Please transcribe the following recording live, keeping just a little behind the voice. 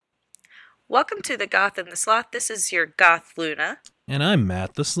Welcome to the Goth and the Sloth. This is your Goth Luna. And I'm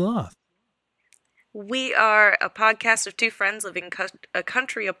Matt the Sloth. We are a podcast of two friends living a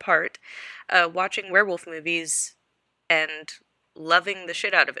country apart, watching werewolf movies and loving the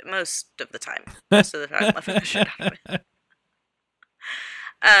shit out of it most of the time. Most of the time, loving the shit out of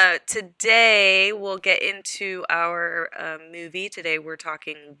it. Today, we'll get into our movie. Today, we're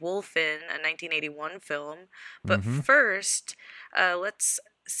talking Wolfen, a 1981 film. But first, let's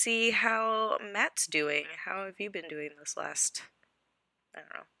see how Matt's doing. How have you been doing this last, I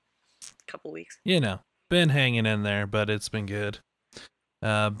don't know, couple weeks? Been hanging in there, but it's been good.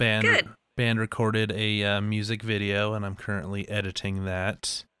 Band recorded a music video, and I'm currently editing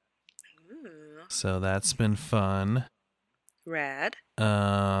that. Ooh. So that's been fun. Rad.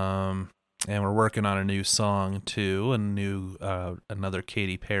 And we're working on a new song too, another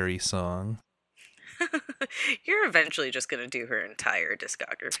Katy Perry song. You're eventually just going to do her entire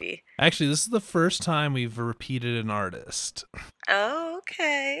discography. Actually, this is the first time we've repeated an artist. Oh,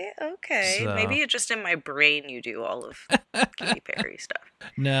 okay. So, maybe it's just in my brain you do all of Katy Perry stuff.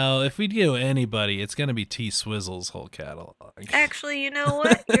 No, if we do anybody, it's going to be T Swizzle's whole catalog. Actually, you know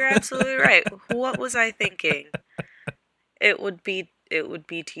what? You're absolutely right. What was I thinking? It would be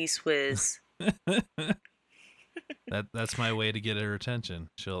T Swizz. That's my way to get her attention.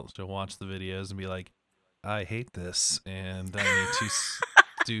 She'll watch the videos and be like, I hate this, and I need to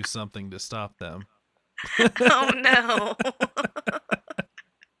do something to stop them. Oh no.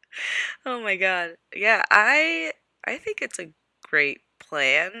 Oh my god. Yeah, I think it's a great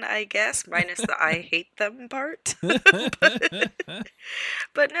plan, I guess, minus the I hate them part.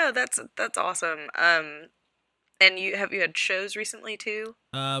 but no, that's awesome. And have you had shows recently too?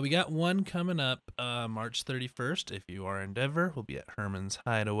 We got one coming up March 31st. If you are in Denver, we'll be at Herman's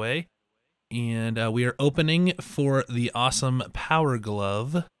Hideaway. And we are opening for the awesome Power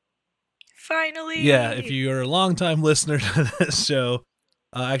Glove. Finally! Yeah, if you're a longtime listener to this show,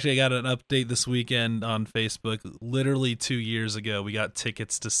 actually I got an update this weekend on Facebook. Literally 2 years ago, we got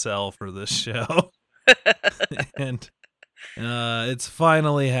tickets to sell for this show. And it's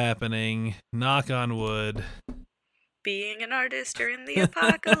finally happening. Knock on wood. Being an artist during the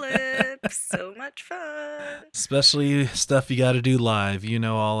apocalypse. So much fun. Especially stuff you got to do live. You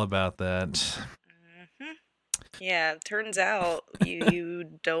know all about that. Mm-hmm. Yeah, it turns out you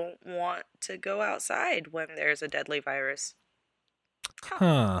don't want to go outside when there's a deadly virus.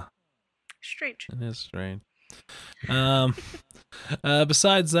 Huh. Strange. It is strange.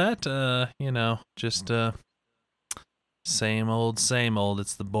 Besides that, just same old.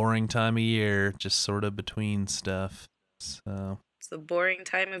 It's the boring time of year, just sort of between stuff. So it's the boring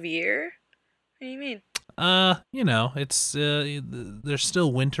time of year? What do you mean? It's there's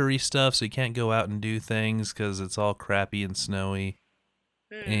still wintry stuff, so you can't go out and do things because it's all crappy and snowy.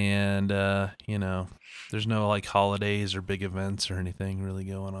 And there's no like holidays or big events or anything really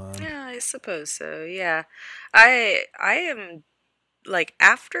going on. Yeah, I suppose so. Yeah, I am like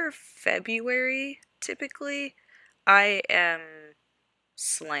after February typically. I am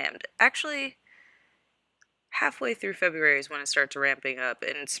slammed. Actually, halfway through February is when it starts ramping up.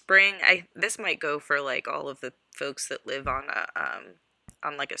 In spring, this might go for like all of the folks that live on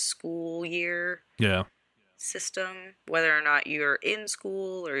like a school year system, whether or not you're in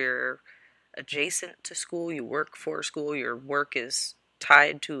school or you're adjacent to school, you work for school, your work is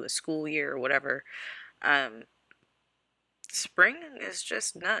tied to a school year or whatever. Spring is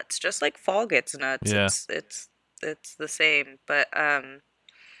just nuts, just like fall gets nuts. Yeah. It's the same, but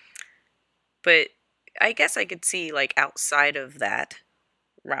I guess I could see like outside of that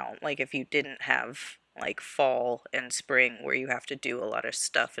realm, like if you didn't have like fall and spring where you have to do a lot of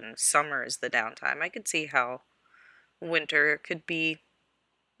stuff and summer is the downtime, I could see how winter could be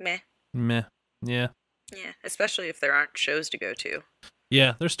meh. Yeah, especially if there aren't shows to go to.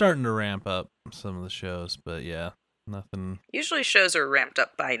 Yeah, they're starting to ramp up some of the shows, but yeah, nothing. Usually shows are ramped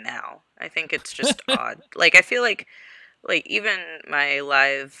up by now. I think it's just odd. Like I feel like even my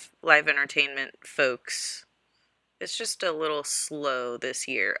live entertainment folks, it's just a little slow this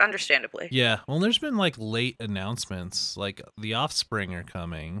year, understandably. Yeah, well, there's been like late announcements, like The Offspring are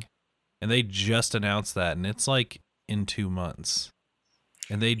coming, and they just announced that, and it's like in 2 months,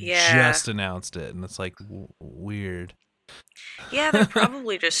 and they just announced it, and it's like weird. Yeah, they're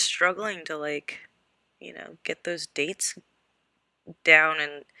probably just struggling to like, get those dates down,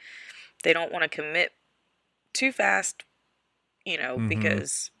 and they don't want to commit too fast,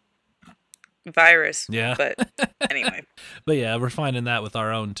 because virus. Yeah. But anyway. But yeah, we're finding that with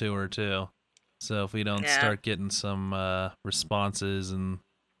our own tour too. So if we don't start getting some responses and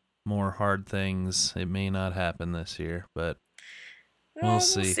more hard things, it may not happen this year, but we'll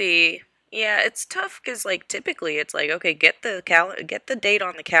see. Yeah, it's tough because like typically it's like okay, get the date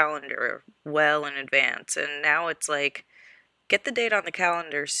on the calendar well in advance, and now it's like get the date on the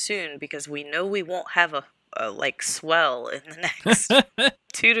calendar soon because we know we won't have a like swell in the next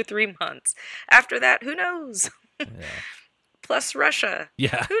 2 to 3 months. After that, who knows? Yeah. Plus Russia,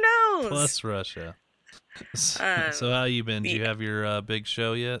 Yeah. who knows? Plus Russia. So Um, how you been? Do you yeah. have your big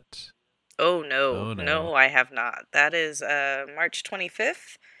show yet? Oh no, Oh no. no, I have not. That is March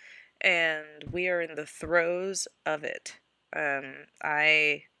 25th, and we are in the throes of it.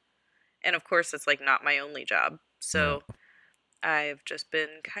 I and of course it's like not my only job, No. so I've just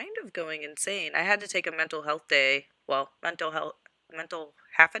been kind of going insane. I had to take a mental health day. Well, mental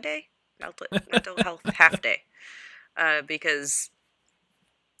half a day, mental health half day, because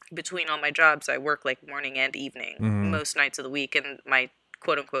between all my jobs, I work like morning and evening Hmm. most nights of the week, and my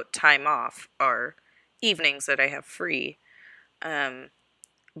quote unquote time off are evenings that I have free. Um,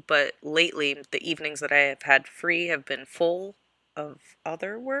 but lately, the evenings that I have had free have been full of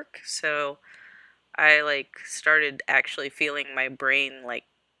other work, so I like started actually feeling my brain like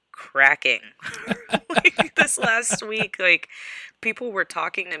cracking. Like this last week, like people were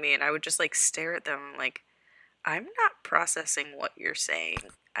talking to me and I would just like stare at them like I'm not processing what you're saying.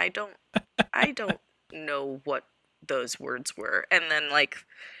 I don't know what those words were. And then like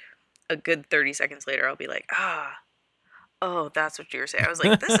a good 30 seconds later I'll be like, "Ah, oh, that's what you were saying." I was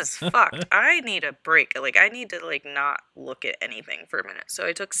like, "This is fucked. I need a break. Like I need to like not look at anything for a minute." So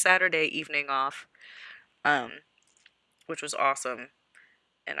I took Saturday evening off. Um which was awesome.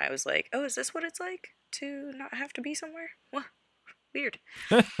 And I was like, "Oh, is this what it's like to not have to be somewhere?" Well, weird.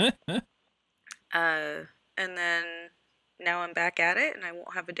 And then now I'm back at it, and I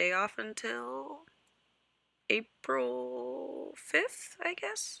won't have a day off until April 5th, I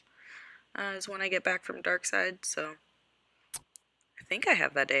guess, is when I get back from Dark Side. So I think I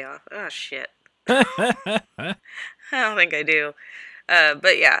have that day off. Oh, shit. I don't think I do.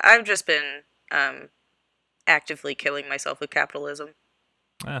 But yeah, I've just been actively killing myself with capitalism.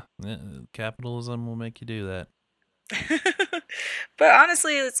 Yeah, capitalism will make you do that. But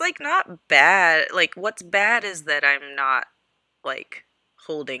honestly, it's like not bad. Like, what's bad is that I'm not like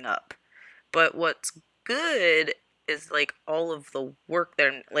holding up. But what's good is like all of the work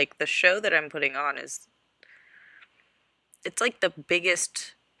there. Like, the show that I'm putting on is it's like the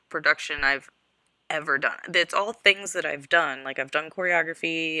biggest production I've ever done. It's all things that I've done. Like, I've done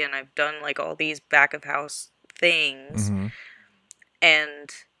choreography and I've done like all these back of house things, Hmm. and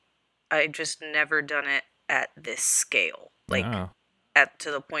I just never done it at this scale. Like, Oh. at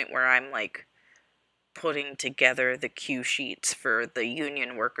to the point where I'm like putting together the cue sheets for the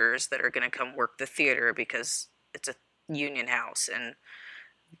union workers that are going to come work the theater because it's a union house, and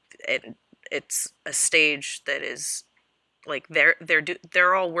it's a stage that is like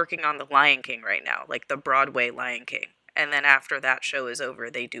they're all working on the Lion King right now, like the Broadway Lion King. And then after that show is over,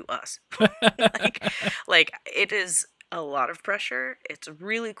 they do us. like like it is a lot of pressure. It's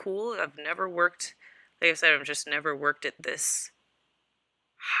really cool. I've never worked, like I said, I've just never worked at this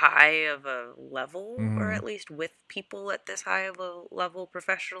high of a level, or Hmm. at least with people at this high of a level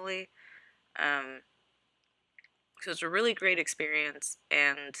professionally. Um, so it's a really great experience,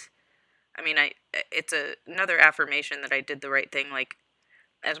 and I mean, it's another affirmation that I did the right thing. Like,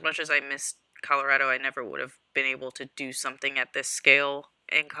 as much as I missed Colorado, I never would have been able to do something at this scale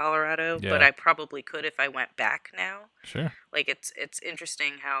in Colorado, but Yeah. I probably could if I went back now. Sure. Like, it's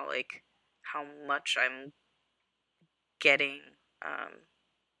interesting how like how much I'm getting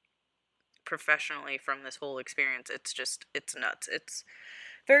professionally from this whole experience. It's just it's nuts. It's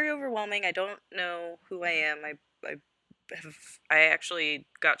very overwhelming. I don't know who I am. I actually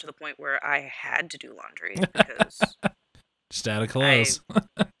got to the point where I had to do laundry because Just out of I clothes.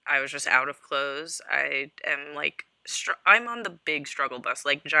 I was just out of clothes. I am like I'm on the big struggle bus,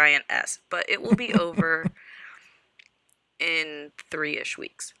 like giant S, but it will be over in 3-ish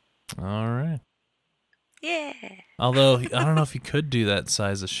weeks. All right. Yeah. Although I don't know if you could do that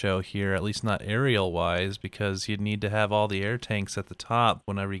size of show here, at least not aerial wise, because you'd need to have all the air tanks at the top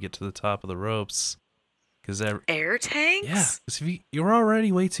whenever you get to the top of the ropes. Because Air yeah, tanks? 'cause if you're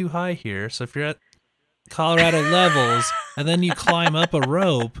already way too high here, so if you're at Colorado levels and then you climb up a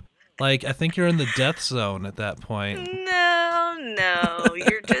rope, like I think you're in the death zone at that point. No, no.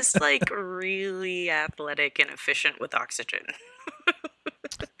 You're just like really athletic and efficient with oxygen.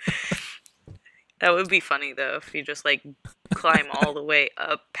 That would be funny though if you just like climb all the way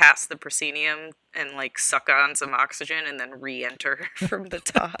up past the proscenium and like suck on some oxygen and then re-enter from the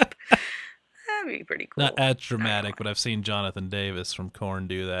top. That'd be pretty Not cool. as Not gonna dramatic, lie. but I've seen Jonathan Davis from Korn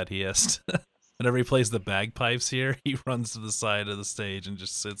do that. He has to. Whenever he plays the bagpipes here, he runs to the side of the stage and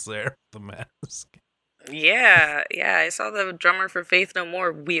just sits there with the mask. Yeah, yeah. I saw the drummer for Faith No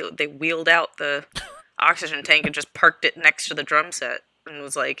More they wheeled out the oxygen tank and just parked it next to the drum set and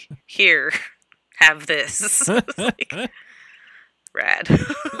was like, "Here, have this." It's like rad.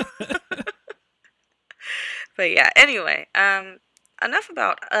 But yeah, anyway, enough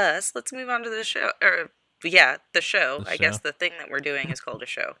about us. Let's move on to the show. Or yeah, the show. The I guess show. the thing that we're doing is called a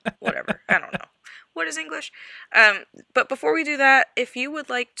show. Whatever. I don't know. What is English? But before we do that, if you would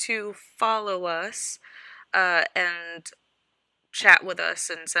like to follow us and chat with us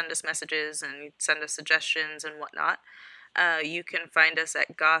and send us messages and send us suggestions and whatnot, you can find us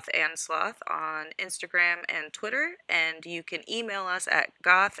at Goth and Sloth on Instagram and Twitter, and you can email us at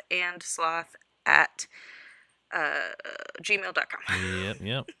gothandsloth at gmail.com.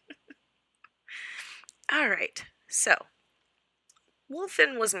 Yep. All right, so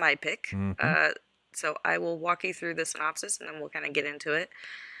Wolfen was my pick. Mm-hmm. So I will walk you through the synopsis and then we'll kind of get into it.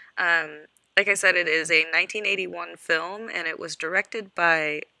 Like I said, it is a 1981 film, and it was directed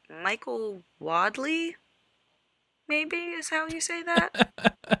by Michael Wadley, maybe is how you say that,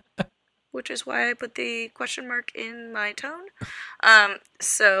 which is why I put the question mark in my tone.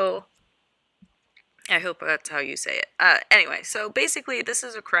 So I hope that's how you say it. Anyway, so basically this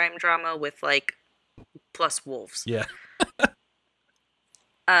is a crime drama with, like, plus wolves. Yeah.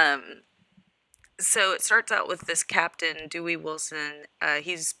 So it starts out with this Captain Dewey Wilson.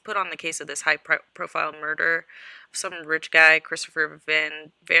 He's put on the case of this high-profile murder of some rich guy, Christopher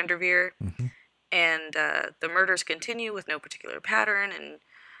Vanderveer. Mm-hmm. And the murders continue with no particular pattern, and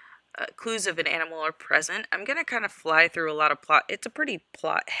clues of an animal are present. I'm going to kind of fly through a lot of plot. It's a pretty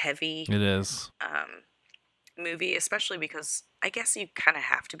plot-heavy It is. movie, especially because I guess you kind of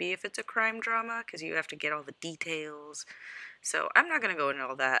have to be if it's a crime drama, because you have to get all the details. So I'm not going to go into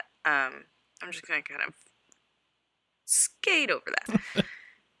all that. I'm just going to kind of skate over that.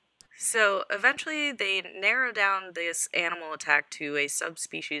 So eventually they narrow down this animal attack to a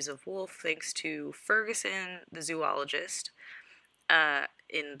subspecies of wolf thanks to Ferguson, the zoologist,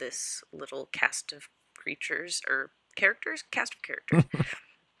 in this little cast of creatures, or characters? Cast of characters.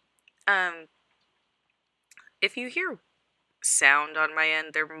 If you hear sound on my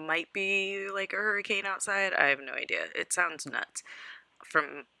end, there might be like a hurricane outside. I have no idea. It sounds nuts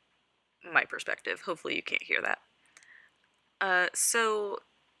from my perspective. Hopefully you can't hear that. So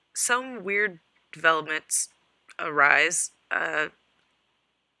some weird developments arise,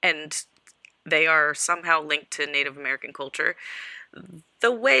 and they are somehow linked to Native American culture.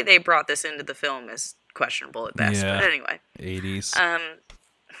 The way they brought this into the film is questionable at best, Yeah. but anyway. 80s.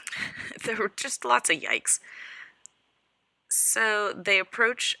 There were just lots of yikes. So they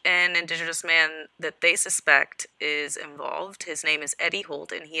approach an indigenous man that they suspect is involved. His name is Eddie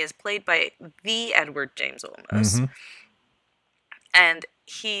Holt, and he is played by the Edward James Olmos. Mm-hmm. And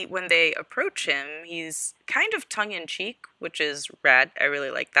when they approach him, he's kind of tongue-in-cheek, which is rad. I really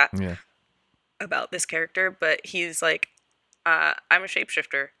like that about this character. But he's like, I'm a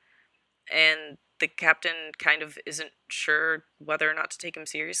shapeshifter. And the captain kind of isn't sure whether or not to take him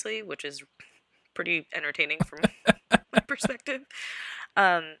seriously, which is pretty entertaining from my perspective.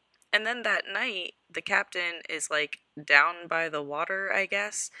 And then that night, the captain is like down by the water, I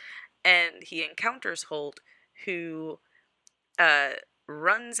guess, and he encounters Holt, who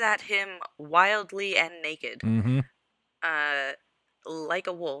runs at him wildly and naked, Mm-hmm. like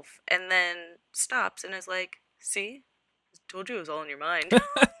a wolf, and then stops and is like, "See, I told you it was all in your mind."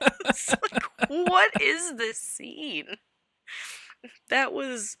 It's like, what is this scene? That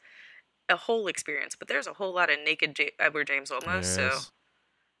was a whole experience, but there's a whole lot of naked Edward James Olmos, so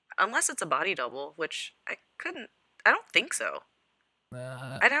unless it's a body double, which I don't think so.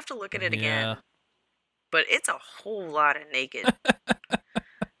 I'd have to look at it again, but it's a whole lot of naked.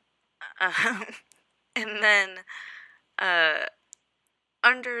 And then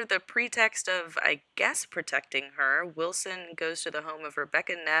under the pretext of, I guess, protecting her, Wilson goes to the home of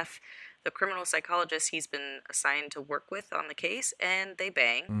Rebecca Neff, the criminal psychologist he's been assigned to work with on the case, and they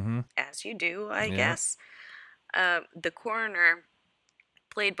bang, as you do, I guess. The coroner,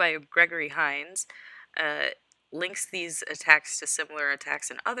 played by Gregory Hines, links these attacks to similar attacks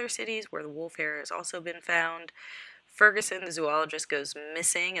in other cities where the wolf hair has also been found. Ferguson, the zoologist, goes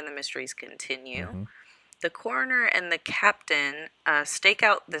missing, and the mysteries continue. Mm-hmm. The coroner and the captain stake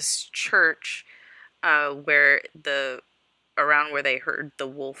out this church around where they heard the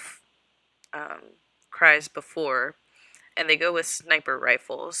wolf cries before, and they go with sniper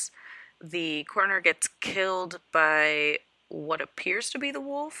rifles. The coroner gets killed by what appears to be the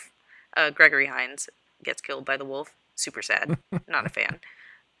wolf. Gregory Hines gets killed by the wolf. Super sad. Not a fan.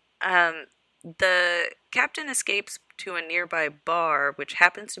 The captain escapes to a nearby bar, which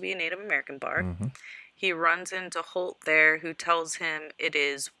happens to be a Native American bar. Mm-hmm. He runs into Holt there, who tells him it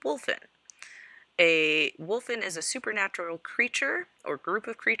is Wolfen. A Wolfen is a supernatural creature or group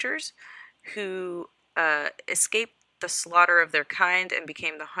of creatures who escaped the slaughter of their kind and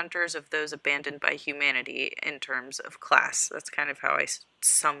became the hunters of those abandoned by humanity in terms of class. That's kind of how I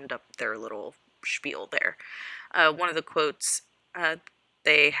summed up their little spiel there. One of the quotes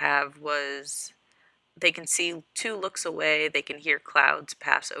they have was, they can see 2 looks away, they can hear clouds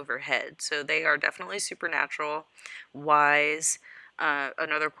pass overhead. So they are definitely supernatural, wise.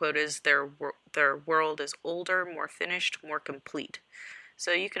 Another quote is, their world is older, more finished, more complete.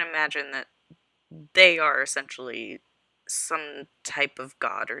 So you can imagine that they are essentially some type of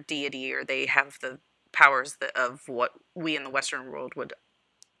god or deity, or they have the powers of what we in the Western world would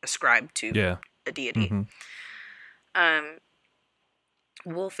ascribe to Yeah. a deity. Mm-hmm. Um,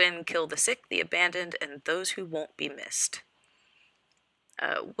 Wolfen kill the sick, the abandoned, and those who won't be missed.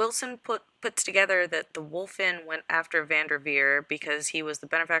 Wilson puts together that the Wolfen went after Vanderveer because he was the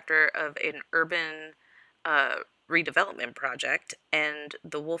benefactor of an urban uh, redevelopment project, and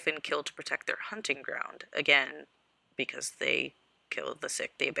the Wolfen killed to protect their hunting ground. Again, because they kill the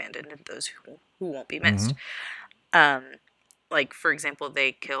sick, the abandoned, and those who won't be Mm-hmm. missed. Um, like, for example,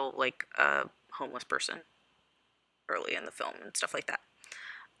 they kill, like, a homeless person early in the film and stuff like that.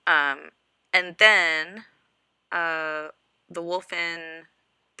 And then uh, the Wolfen,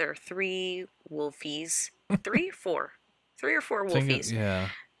 there are 3 wolfies. 4. 3 or 4 wolfies. Yeah.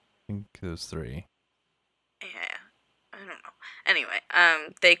 I think it was 3. Yeah, I don't know. Anyway,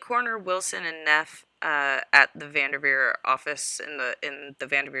 they corner Wilson and Neff at the Vanderveer office in the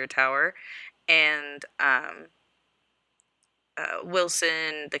Vanderveer Tower, and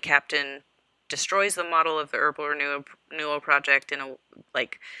Wilson, the captain, destroys the model of the herbal renewal project in a,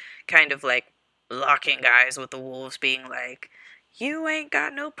 like, kind of like locking eyes with the wolves, being like, "You ain't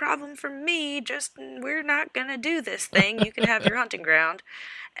got no problem from me. Just, we're not gonna do this thing. You can have your hunting ground."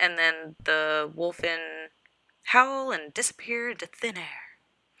 And then the wolfen howl and disappear into thin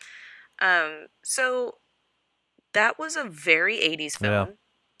air. So that was a very 80s Yeah. film.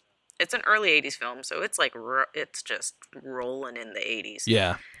 It's an early 80s film, so it's like it's just rolling in the 80s.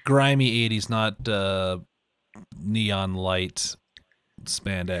 Yeah. Grimy 80s, not neon light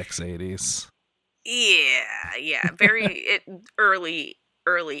spandex 80s. Yeah, very early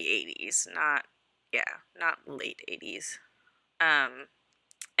 80s, not, yeah, not late 80s. Um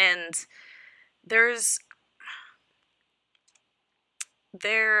and there's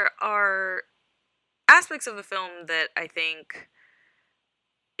there are aspects of the film that I think,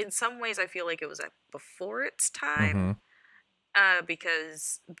 in some ways, I feel like it was before its time, Mm-hmm.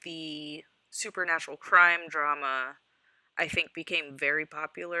 because the supernatural crime drama, I think, became very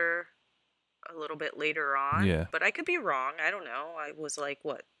popular a little bit later on. Yeah. But I could be wrong. I don't know. I was like,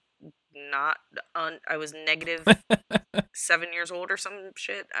 what? Not I was negative 7 years old or some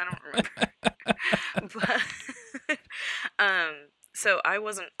shit. I don't remember. But so I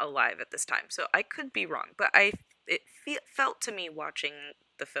wasn't alive at this time, so I could be wrong. But it felt to me, watching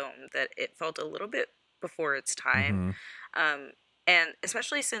the film, that it felt a little bit before its time. Mm-hmm. Um, and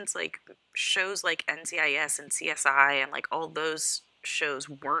especially since, like, shows like NCIS and CSI and, like, all those shows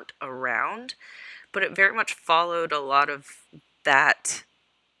weren't around, but it very much followed a lot of that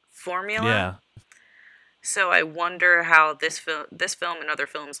formula. Yeah. So I wonder how this film and other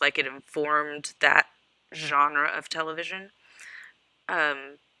films like it informed that genre of television.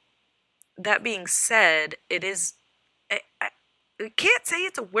 Um, that being said, it is, I can't say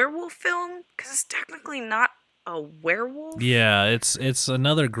it's a werewolf film because it's technically not a werewolf. Yeah, it's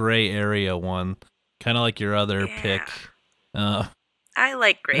another gray area one, kind of like your other Yeah, pick. Uh I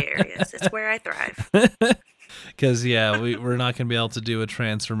like gray areas. It's where I thrive. Cuz yeah, we're not going to be able to do a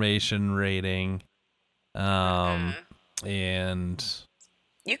transformation rating. Mm-mm. And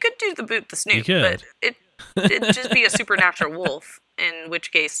You could do the Boot the you Snoot, but could. it'd just be a supernatural wolf, in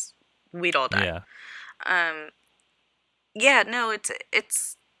which case we'd all die. Yeah. Um, yeah, no,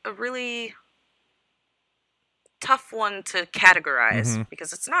 it's a really tough one to categorize Mm-hmm.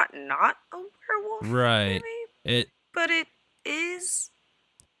 because it's not a werewolf Right. movie, It but it is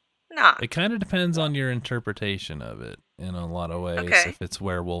not. it kind of depends on your interpretation of it in a lot of ways, Okay. if it's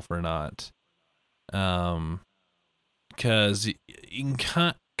werewolf or not. Um cuz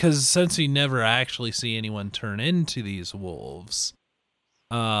cuz since you never actually see anyone turn into these wolves,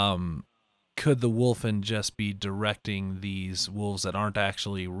 um could the wolfen just be directing these wolves that aren't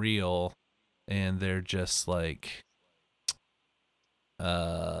actually real, and they're just like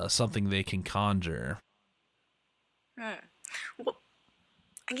something they can conjure? Hmm. Well,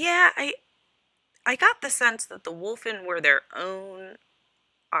 yeah, I got the sense that the Wolfen were their own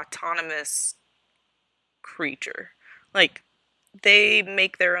autonomous creature. Like, they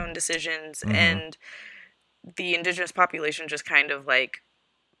make their own decisions, Mm-hmm. and the indigenous population just kind of like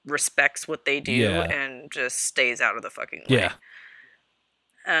respects what they do Yeah. and just stays out of the fucking Yeah.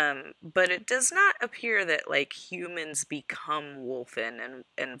 way. But it does not appear that like humans become Wolfen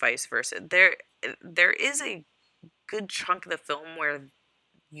and vice versa. There is a good chunk of the film where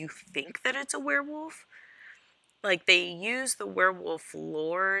you think that it's a werewolf. Like they use the werewolf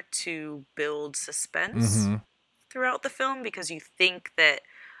lore to build suspense Mm-hmm. throughout the film because you think that,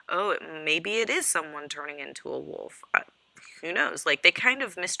 oh, maybe it is someone turning into a wolf. Who knows? Like they kind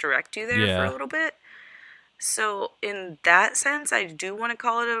of misdirect you there for a Yeah. little bit. So in that sense, I do want to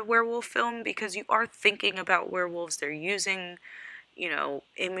call it a werewolf film because you are thinking about werewolves. They're using,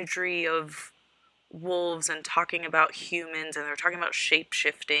 imagery of wolves and talking about humans, and they're talking about shape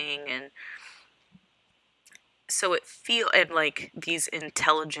shifting, and so it feel and like these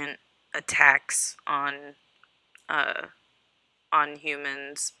intelligent attacks uh on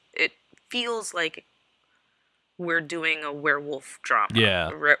humans. It feels like we're doing a werewolf drama, Yeah.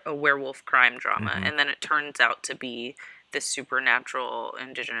 a werewolf crime drama, Mm-hmm. and then it turns out to be this supernatural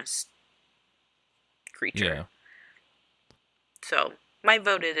indigenous creature. Yeah. So my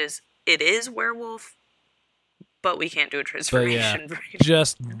vote it is werewolf, but we can't do a But yeah, transformation right.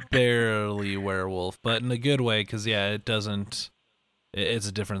 just barely werewolf, but in a good way, because yeah, it doesn't. It's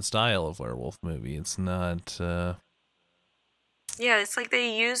a different style of werewolf movie. It's not. Yeah, it's like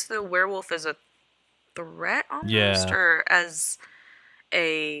they use the werewolf as a threat almost, Yeah. or as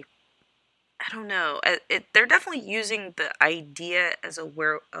a I don't know. They're definitely using the idea as of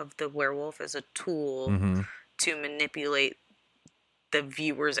the werewolf as a tool Mm-hmm. to manipulate the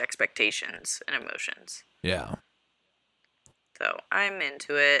viewer's expectations and emotions. Yeah. So I'm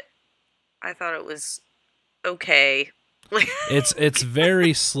into it. I thought it was okay. It's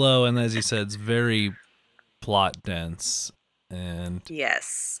very slow, and as you said, it's very plot dense, and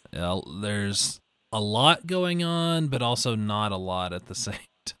Yes. there's a lot going on, but also not a lot at the same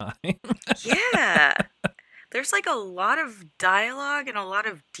time. Yeah. There's like a lot of dialogue and a lot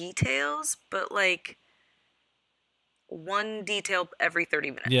of details, but like one detail every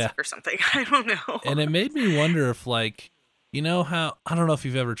 30 minutes Yeah. or something. I don't know. And it made me wonder if, like, you know how, I don't know if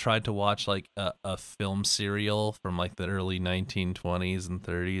you've ever tried to watch like a film serial from like the early 1920s and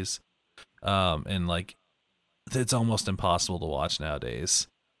 30s, and like it's almost impossible to watch nowadays,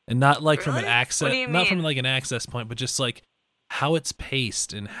 and not like from an Really? What do access, you not from mean? like an access point, but just like how it's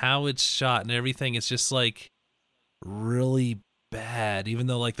paced and how it's shot and everything. It's just like really bad, even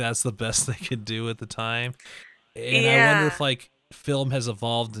though like that's the best they could do at the time. And I wonder if Yeah. like film has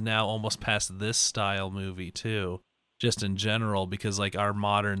evolved now almost past this style movie too, just in general, because like our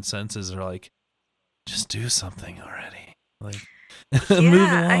modern senses are like, just do something already. Like move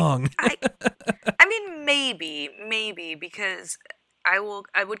Yeah, along. I I mean maybe because I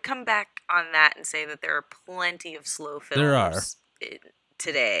would come back on that and say that there are plenty of slow There are. films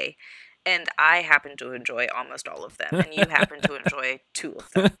today, and I happen to enjoy almost all of them, and you happen to enjoy two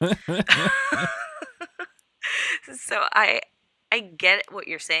of them. So I get what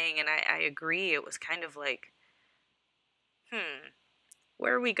you're saying, and I agree. It was kind of like,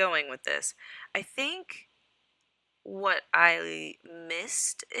 where are we going with this? I think what I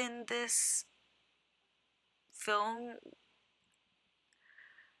missed in this film,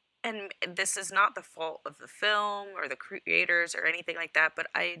 and this is not the fault of the film or the creators or anything like that, but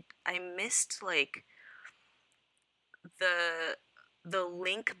I missed like the the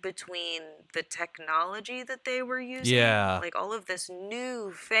link between the technology that they were using, Yeah. like all of this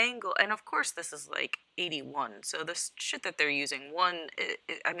new fangle, and of course this is like 81, so this shit that they're using,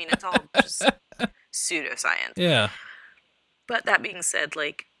 I mean it's all just pseudoscience. Yeah. But that being said,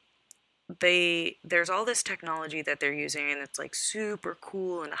 like there's all this technology that they're using, and it's like super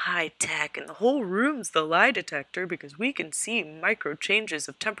cool and high tech, and the whole room's the lie detector because we can see micro changes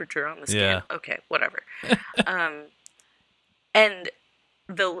of temperature on the scan. Yeah. Okay, whatever. um and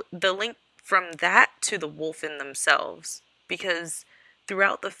the link from that to the Wolfen themselves, because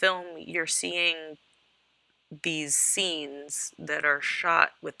throughout the film you're seeing these scenes that are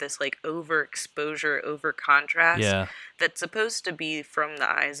shot with this like overexposure, over contrast, Yeah. that's supposed to be from the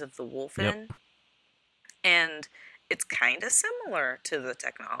eyes of the Yep. Wolfen, and it's kind of similar to the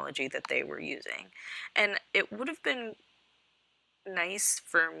technology that they were using. And it would have been nice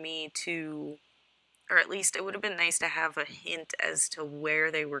for me to, or at least it would have been nice to have a hint as to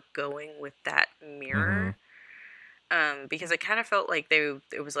where they were going with that Mm-hmm. mirror. Because it kind of felt like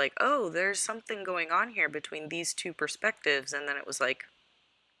it was like, oh, there's something going on here between these two perspectives, and then it was like,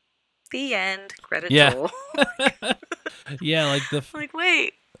 The end. Credits Yeah. roll. Yeah, like Like,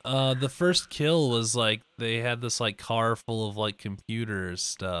 wait. the first kill was like they had this like car full of like computers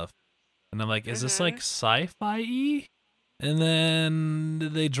stuff. And I'm like, is this like Mm-hmm. sci-fi-y? And then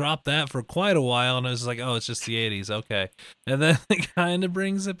they dropped that for quite a while, and I was like, oh, it's just the 80s, okay. And then it kind of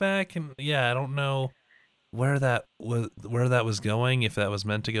brings it back, and yeah, I don't know where that was going, if that was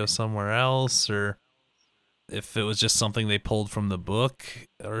meant to go somewhere else, or if it was just something they pulled from the book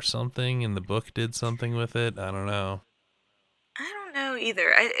or something, and the book did something with it. I don't know. I don't know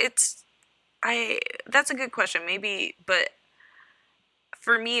either. I. That's a good question. Maybe, but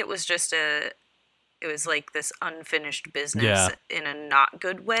for me, it was just a. It was like this unfinished business Yeah, in a not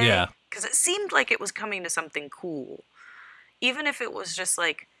good yeah, way because it seemed like it was coming to something cool, even if it was just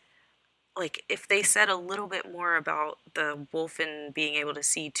like if they said a little bit more about the Wolfen being able to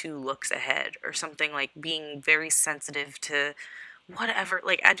see two looks ahead or something, like being very sensitive to whatever.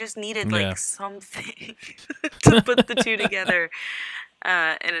 Like I just needed yeah, like something to put the two together.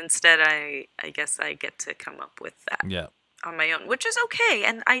 And instead I guess I get to come up with that yeah, on my own, which is okay,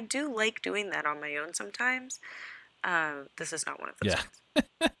 and I do like doing that on my own sometimes. This is not one of those yeah.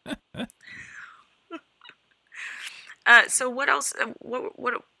 times. So what else?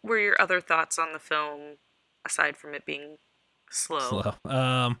 What were your other thoughts on the film aside from it being slow?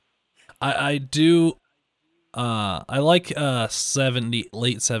 Slow. I do. I like late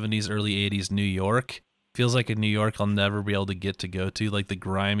 70s, early 80s New York. Feels like a New York I'll never be able to get to go to, like the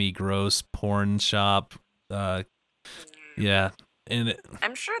grimy, gross porn shop. Uh, yeah, and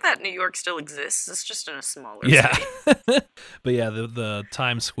I'm sure that New York still exists. It's just in a smaller yeah, city. but yeah, the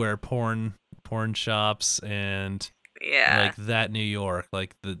Times Square porn shops and Yeah, like that New York,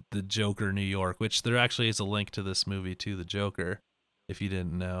 like the Joker New York, which there actually is a link to this movie to the Joker, if you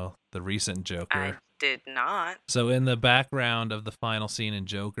didn't know, the recent I Joker. did not. So in the background of the final scene in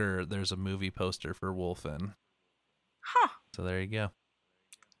Joker, there's a movie poster for Wolfen. Huh? So there you go.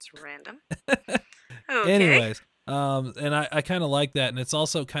 It's random. Okay. Anyways, and I kind of like that, and it's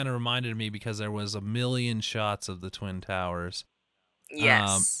also kind of reminded me because there was a million shots of the Twin Towers.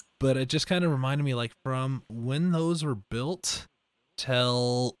 Yes. But it just kind of reminded me, like from when those were built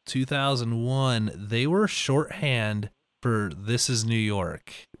till 2001, they were shorthand for "This is New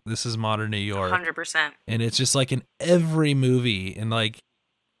York. This is modern New York." 100%. And it's just like in every movie, and like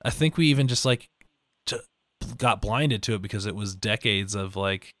I think we even just like t- got blinded to it because it was decades of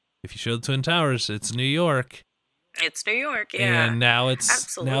like, if you show the Twin Towers, it's New York. It's New York. Yeah. And now it's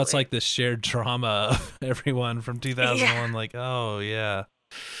Absolutely. like this shared drama of everyone from Yeah. 2001, like, oh yeah.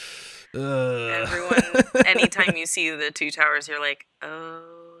 Ugh. Everyone, anytime you see the two towers, you're like,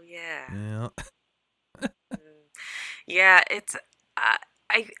 oh, yeah. Yeah. Mm. Yeah, it's,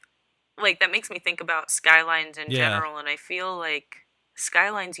 I, like, that makes me think about skylines in Yeah. general, and I feel like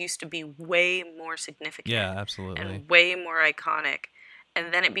skylines used to be way more significant Yeah, absolutely. and way more iconic,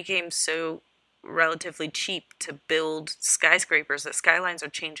 and then it became so relatively cheap to build skyscrapers that skylines are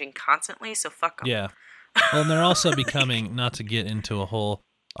changing constantly, so fuck them. Yeah. Well, and they're also becoming, not to get into a whole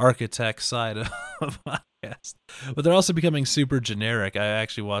architect side of podcast, but they're also becoming super generic. I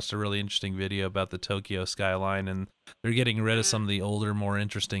actually watched a really interesting video about the Tokyo skyline, and they're getting rid of some of the older, more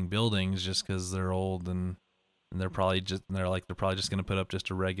interesting buildings just because they're old, and they're probably just going to put up just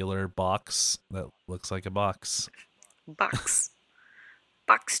a regular box that looks like a box. Box.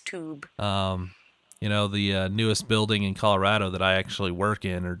 Box tube. The newest building in Colorado that I actually work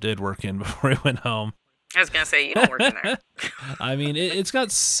in, or did work in before I went home. I was gonna say, you don't work in there. I mean, it's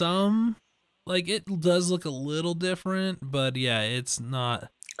got some, like, it does look a little different, but yeah, it's not.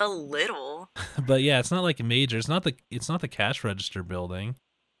 A little. But yeah, it's not like major. It's not the cash register building,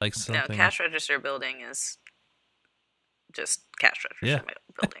 like No, something. cash register building is just cash Yeah, register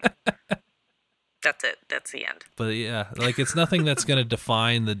building. That's it. That's the end. but yeah, like it's nothing that's gonna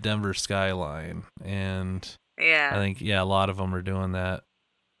define the Denver skyline, and I Yeah. think a lot of them are doing that.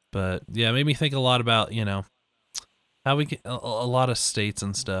 But yeah, it made me think a lot about how we can, a lot of states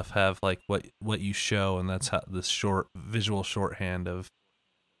and stuff have like what you show, and that's how this short visual shorthand of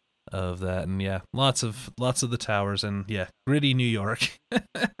that, and yeah, lots of the towers, and yeah, gritty New York.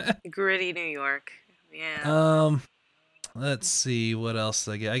 Gritty New York. Yeah. um let's see what else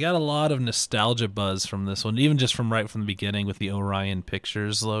I got a lot of nostalgia buzz from this one, even just from right from the beginning with the Orion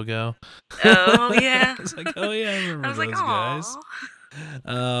Pictures logo. Oh yeah. It's like, oh yeah, I I remember was like, those guys.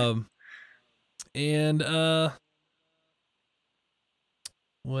 oh. um and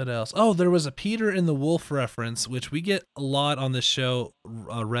What else? Oh, there was a Peter and the Wolf reference, which we get a lot on this show.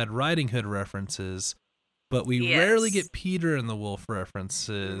 Red Riding Hood references. but we rarely Yes. get Peter and the Wolf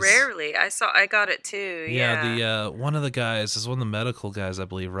references. Rarely. I got it too. Yeah, Yeah. the one of the guys is one of the medical guys, I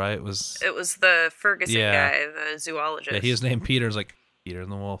believe, right? It was It was the Ferguson yeah, guy, the yeah. He was zoologist. named Peter. It's like Peter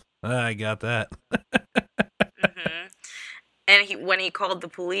and the Wolf. I got that. Hmm. And when he called the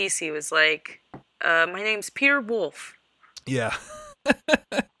police, he was like, "My name's Peter Wolf." Yeah,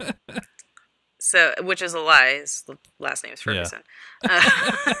 So, which is a lie. His last name's yeah, Ferguson. Uh,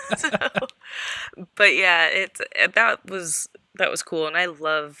 so, but yeah, that was cool, and I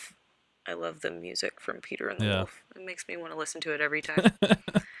love the music from Peter and the yeah. Wolf. It makes me want to listen to it every time.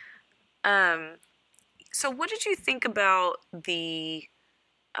 Um, so what did you think about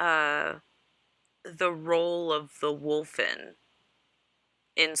uh the role of the Wolfen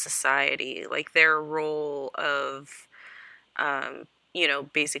in society, like their role of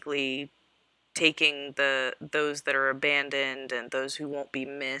basically taking those that are abandoned and those who won't be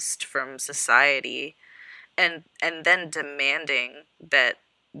missed from society, and then demanding that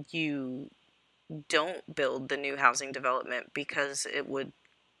you don't build the new housing development because it would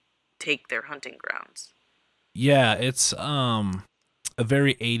take their hunting grounds. Yeah, it's a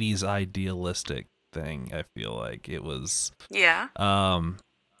very 80s idealistic thing. I feel like it was Yeah. um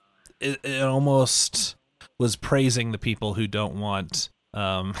it almost was praising the people who don't want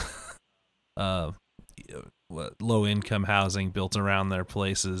uh low income housing built around their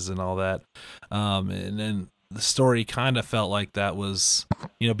places and all that. And then the story kind of felt like that was,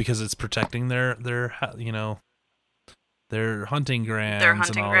 because it's protecting their hunting Their grounds and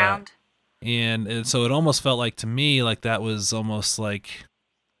hunting all that. ground. And so it almost felt like to me like that was almost like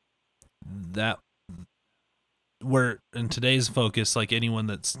that, where in today's focus, like anyone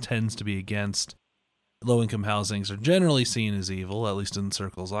that tends to be against low income housings are generally seen as evil, at least in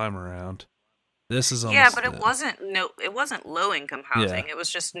circles I'm around. This is Yeah, almost but it wasn't low income yeah. housing. It was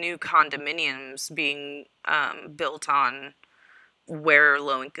just new condominiums being built on where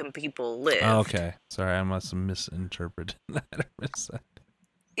low income people Oh, lived. okay, sorry, I must have misinterpreted that.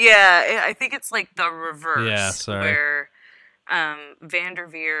 Yeah, I think it's like the Yeah, reverse sorry. where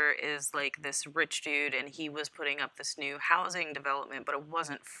Vanderveer is like this rich dude and he was putting up this new housing development, but it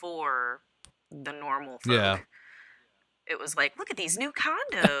wasn't for the normal Yeah. folk. It was like, look at these new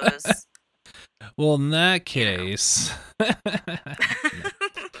condos, Well, in that you know. case,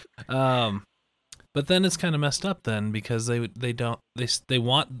 um, but then it's kind of messed up then, because they don't they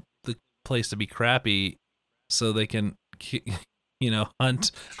want the place to be crappy so they can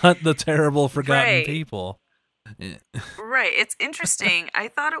hunt the terrible forgotten Right. people. Right. It's interesting. I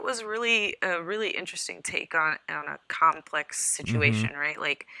thought it was really a really interesting take on a complex Mm-hmm. situation, right?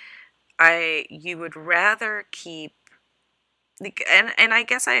 Like I you would rather keep like, and I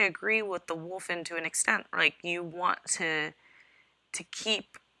guess I agree with the Wolfen to an extent. Like you want to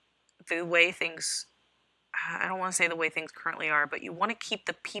keep the way things I don't want to say the way things currently are, but you want to keep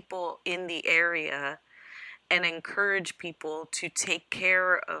the people in the area and encourage people to take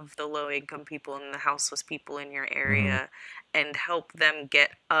care of the low income people and the houseless people in your Mm-hmm. area and help them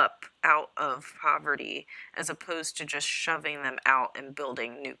get up out of poverty as opposed to just shoving them out and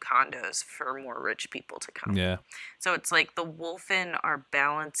building new condos for more rich people to come. Yeah. So it's like the Wolfen are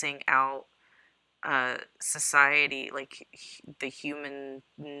balancing out society, like the human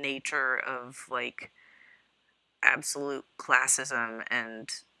nature of like absolute classism and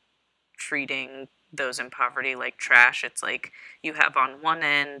treating those in poverty like trash. It's like you have on one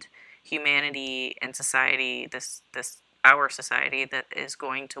end humanity and society, this our society that is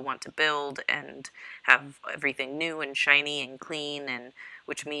going to want to build and have everything new and shiny and clean, and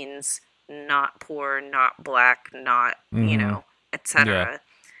which means not poor, not black, not, Mm-hmm. Yeah. etc.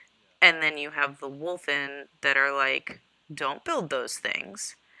 And then you have the Wolfen that are like, don't build those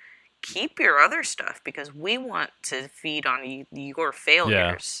things. Keep your other stuff because we want to feed on your Yeah.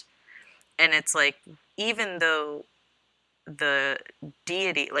 failures. And it's like, even though the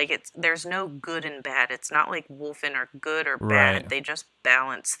deity, like there's no good and bad. It's not like Wolfen are good or Right. bad. They just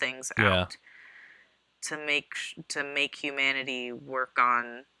balance things Yeah. out to make humanity work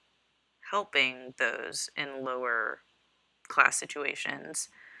on helping those in lower class situations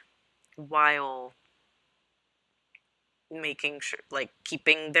while making sure, like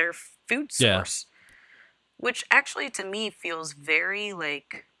keeping their food Yeah. source, which actually to me feels very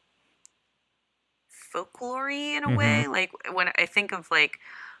like folklore in a Mm-hmm. way. Like when I think of like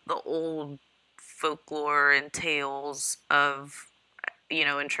the old folklore and tales of,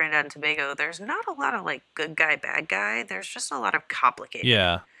 in Trinidad and Tobago, there's not a lot of like good guy, bad guy. There's just a lot of complicated.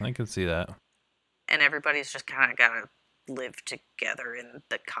 Yeah, I can see that. And everybody's just kind of got to live together in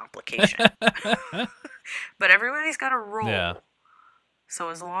the complication. But everybody's got a Yeah. role. So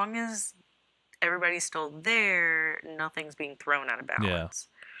as long as everybody's still there. Nothing's being thrown out of Yeah. balance.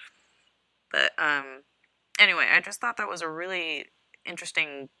 But anyway, I just thought that was a really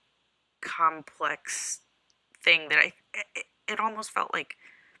interesting, complex thing that it almost felt like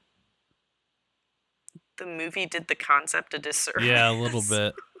the movie did the concept a Yeah, a little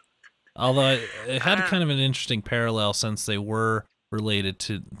disservice. bit. Although it had um, kind of an interesting parallel since they were related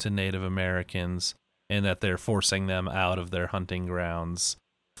to Native Americans and that they're forcing them out of their hunting grounds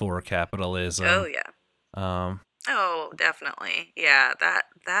for oh capitalism. yeah. Um, Oh, definitely. Yeah,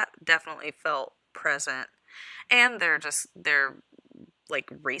 that definitely felt present. And they're like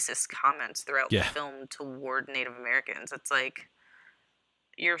racist comments throughout the yeah. film toward Native Americans. It's like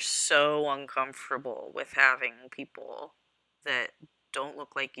you're so uncomfortable with having people that don't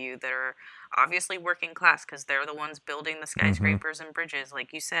look like you that are obviously working class because they're the ones building the Hmm. skyscrapers and bridges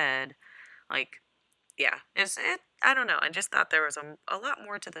like you said. Like yeah, I don't know. I just thought there was a lot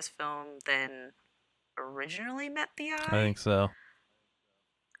more to this film than originally met the I eye. think so.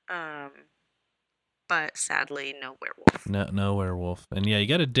 Um but sadly no werewolf. No, no werewolf, and yeah, you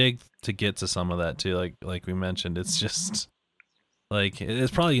got to dig to get to some of that too. Like we mentioned, it's just like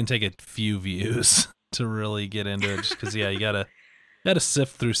it's probably gonna take a few views to really get into it. Just because, yeah, you gotta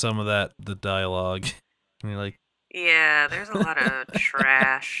sift through some of the dialogue. And you're Yeah, there's a lot of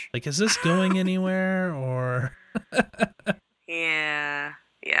trash. like, is this going anywhere or? Yeah.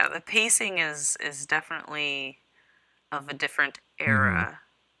 Yeah, the pacing is definitely of a different Hmm. era.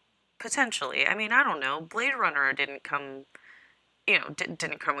 Potentially. I mean, I don't know. Blade Runner didn't come,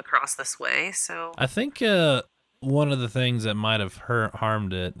 didn't come across this way, so I think one of the things that might have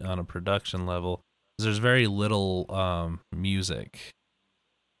harmed it on a production level is there's very little music.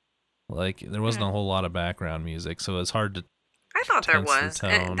 Like there wasn't a hmm. whole lot of background music, so it's hard to I thought there tense the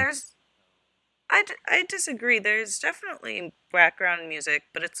was. tone. I disagree. There's definitely background music,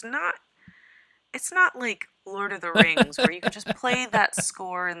 but it's not like Lord of the Rings where you can just play that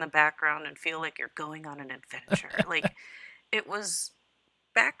score in the background and feel like you're going on an adventure. Like it was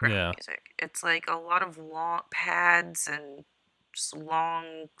background Yeah, music. It's like a lot of long pads and just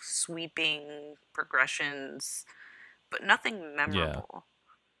long sweeping progressions, but nothing yeah. memorable.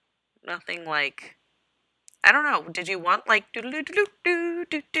 Nothing like I don't know. Did you want like do do do do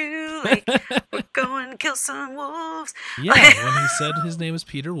do do like we're going to kill some wolves? Yeah, when he said his name was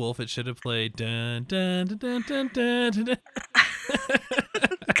Peter Wolf, it should have played dun dun dun dun dun dun. Dun,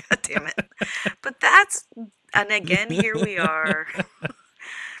 God damn it! But that's and again here we are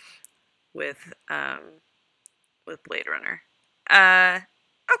with Blade Runner. Uh,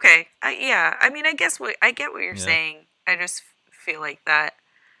 okay, yeah. I mean, I get what you're yeah, saying. I just feel like that.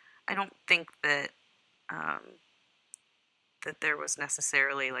 I don't think that um, that there was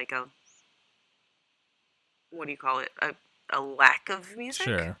necessarily like a what do you call it a lack of music.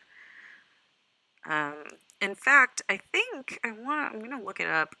 sure. Um, in fact, I think I'm gonna look it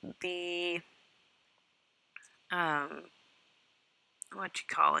up. The um, what you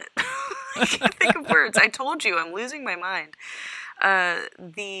call it? I can't think of words. I told you I'm losing my mind.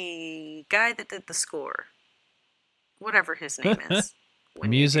 The guy that did the score, whatever his name is,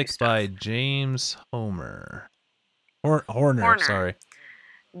 when you do Music by stuff, James Homer. Horner, Horner. sorry.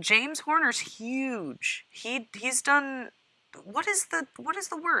 James Horner's huge. He's done. What is the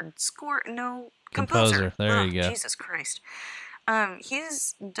word? Score? No, composer. Composer. There Ugh, you go. Jesus Christ.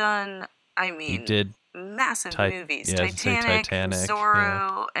 He's done. I He mean, did massive movies: yeah, I was gonna say Titanic, Titanic. Yeah.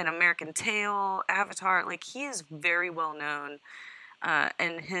 Zorro, An American Tail, Avatar. Like he is very well known.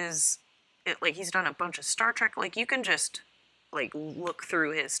 And like he's done a bunch of Star Trek. Like you can just like look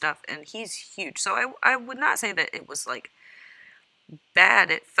through his stuff, and he's huge. So I would not say that it was like bad.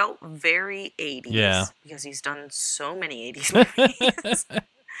 It felt very Yeah. 80s because he's done so many 80s movies.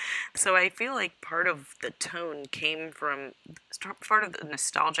 So I feel like part of the tone came from part of the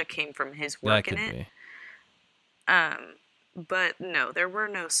nostalgia came from his That work in could it. be. Um, but no, there were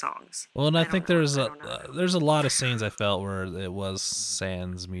no songs. Well, and I I think don't know. I don't know. there's a lot of scenes I felt where it was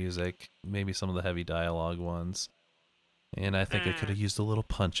sans music, maybe some of the heavy dialogue ones, and I think I could Mm. have used a little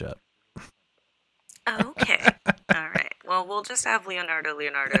punch up. Okay. All right. Well, we'll just have Leonardo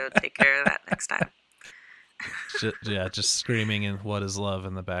take care of that next time. Just screaming in "What Is Love"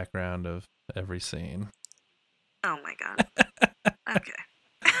 in the background of every scene. Oh my god. Okay.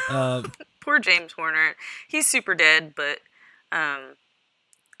 Uh, Poor James Horner. He's super dead, but um,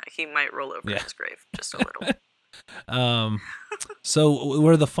 he might roll over in yeah. his grave just a little. Um, so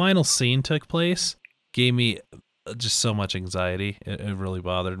where the final scene took place gave me just so much anxiety. It really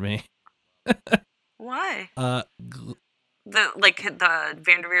bothered me. Why? Uh, The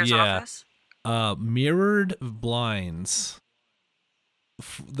Vanderveer's yeah. office. Mirrored blinds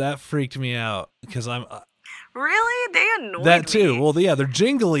that freaked me out because I'm Really? They annoyed that too. me. Well, yeah, they're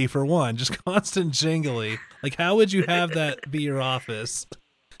jingly for one, just constant jingly. Like, how would you have that be your office?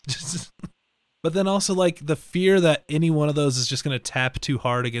 Just, but then also like the fear that any one of those is just gonna tap too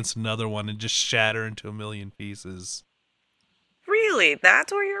hard against another one and just shatter into a million pieces. Really?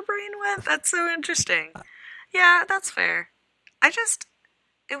 That's where your brain went? That's so interesting. Yeah, that's fair. I just,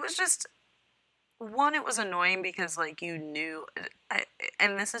 it was just, one, it was annoying because, like, you knew, I,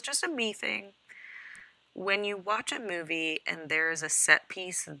 and this is just a me thing. When you watch a movie and there is a set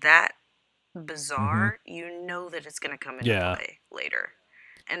piece that Mm-hmm. bizarre, you know that it's going to come into Yeah. play later.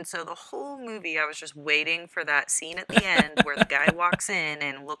 And so the whole movie, I was just waiting for that scene at the end where the guy walks in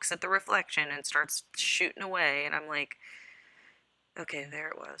and looks at the reflection and starts shooting away. And I'm like, okay, there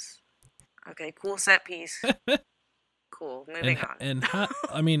it was. Okay, cool set piece. Cool, moving on. And how?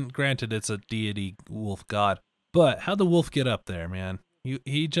 I mean, granted, it's a deity wolf god, but how'd the wolf get up there, man?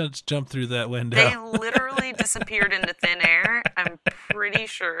 He just jumped through that window. They literally disappeared into thin air. I'm pretty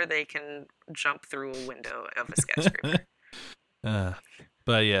sure they can jump through a window of a skyscraper. uh,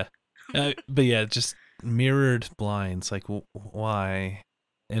 but yeah, just mirrored blinds. Like, why?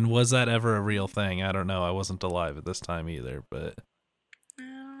 And was that ever a real thing? I don't know. I wasn't alive at this time either, but I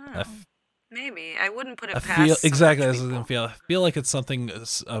don't I, know. Maybe. I wouldn't put I it feel past some exactly rich as I was gonna people. feel. I feel like it's something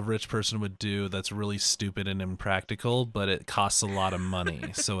a rich person would do that's really stupid and impractical, but it costs a lot of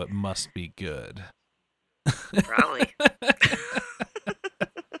money, so it must be good. Probably.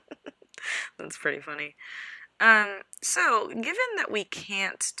 That's pretty funny. So, given that we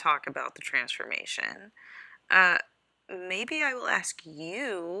can't talk about the transformation, uh, maybe I will ask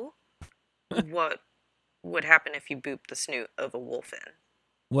you what would happen if you booped the snoot of a wolf in.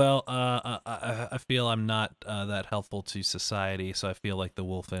 Well, I feel I'm not that helpful to society, so I feel like the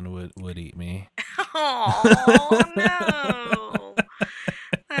wolfen would eat me. Oh no!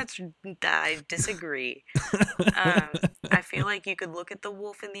 That's I disagree. I feel like you could look at the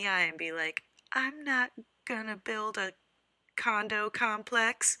wolf in the eye and be like, "I'm not gonna build a condo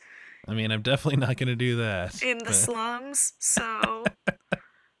complex I mean, I'm definitely not going to do that. in the But slums." So,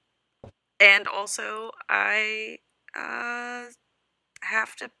 and also, I uh,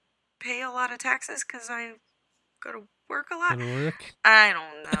 have to pay a lot of taxes because I go to work a lot. go to work. I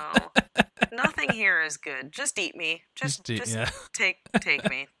don't know. Nothing here is good. Just eat me. Just Yeah. take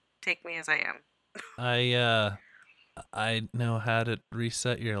me. Take me as I am. I I know how to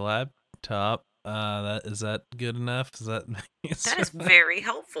reset your laptop. That is that good enough? Does that make you That is survive? very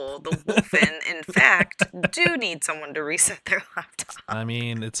helpful. The Wolfen, in fact, do need someone to reset their laptop. I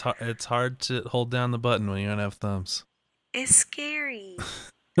mean, it's hard to hold down the button when you don't have thumbs. It's scary.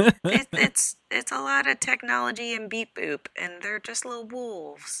 It's a lot of technology and beep boop, and they're just little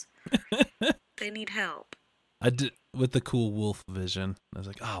wolves. They need help. I did with the cool wolf vision. I was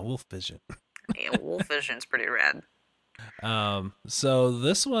like, oh, wolf vision. Yeah, wolf vision's pretty rad. So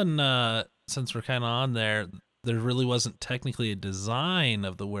this one, since we're kind of on there, there really wasn't technically a design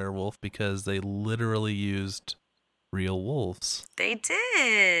of the werewolf because they literally used real wolves, They which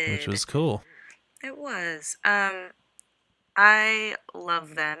did. was cool. It was. I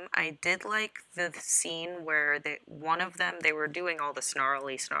love them. I did like the scene where one of them, they were doing all the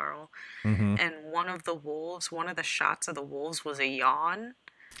snarly snarl, Mm-hmm. and one of the wolves, one of the shots of the wolves was a yawn.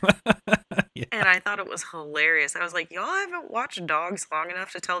 Yeah. And I thought it was hilarious. I was like, y'all haven't watched dogs long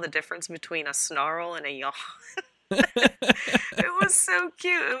enough to tell the difference between a snarl and a yawn. It was so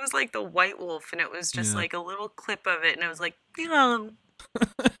cute. It was like the white wolf, and it was just Yeah. like a little clip of it, and it was like, yawn.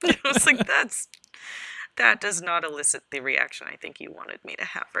 It was like, that does not elicit the reaction I think you wanted me to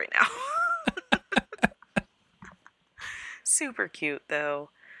have right now. Super cute, though.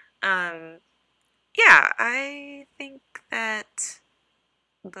 Um, yeah, I think that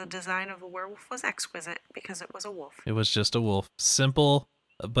the design of the werewolf was exquisite because it was a wolf. It was just a wolf. Simple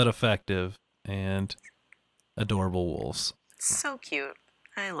but effective and adorable wolves. So cute.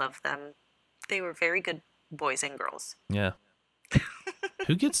 I love them. They were very good boys and girls. Yeah.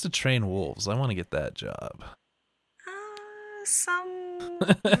 Who gets to train wolves? I want to get that job. Some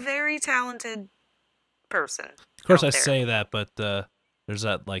very talented person Of course, I out there. say that, but there's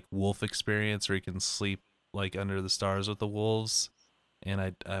that like wolf experience where you can sleep like under the stars with the wolves,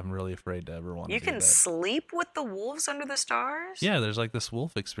 and I'm really afraid to ever want to You do can that. sleep with the wolves under the stars? Yeah, there's like this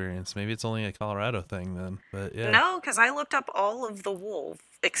wolf experience. Maybe it's only a Colorado thing then, but yeah. No, because I looked up all of the wolf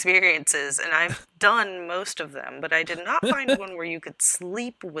experiences and I've done most of them, but I did not find one where you could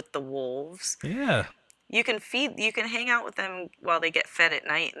sleep with the wolves. Yeah. You can hang out with them while they get fed at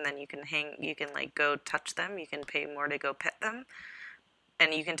night, and then you can like go touch them. You can pay more to go pet them,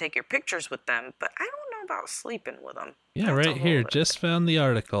 and you can take your pictures with them. But I don't know about sleeping with them. Yeah, That's a right whole here. other Just found the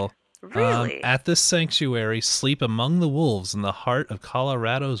article. thing. Really? At this sanctuary, sleep among the wolves in the heart of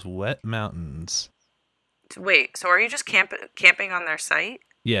Colorado's wet mountains. Wait, so are you just camping on their site?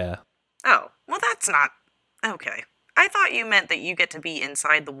 Yeah. Oh, well, that's not okay. I thought you meant that you get to be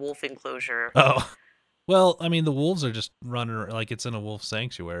inside the wolf enclosure. Oh. Well, I mean, the wolves are just running like it's in a wolf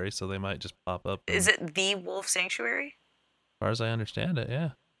sanctuary, so they might just pop up. Is And, as it the wolf sanctuary? far as I understand it,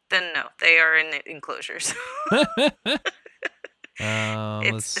 yeah. Then no, they are in the enclosures. Let's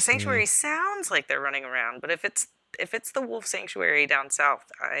It's a see. sanctuary sounds like they're running around, but if it's the wolf sanctuary down south,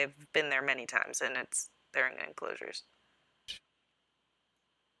 I've been there many times and they're in enclosures.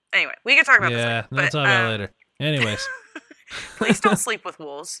 Anyway, we can talk about this later. Yeah, we'll But talk about it later. Anyways. please don't sleep with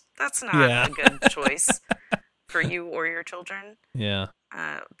wolves. That's not Yeah. a good choice for you or your children. Yeah.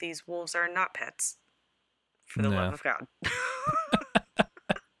 These wolves are not pets, for the love No. of God.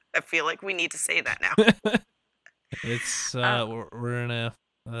 I feel like we need to say that now. It's Um, we're in a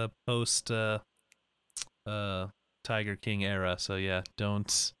post Tiger King era, so yeah,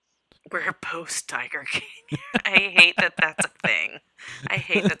 don't. we're post Tiger King. I hate that that's a thing. I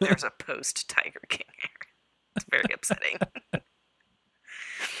hate that there's a post Tiger King era. It's very upsetting.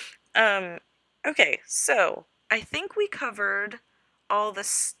 um, okay, so I think we covered all the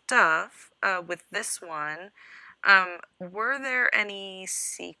stuff with this one. Were there any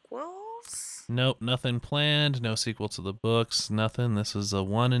sequels? Nope, nothing planned. No sequel to the books. Nothing. This is a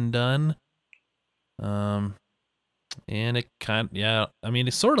one and done. Um, and it yeah. I mean,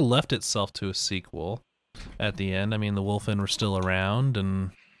 it sort of left itself to a sequel at the end. I mean, the Wolfen were still around,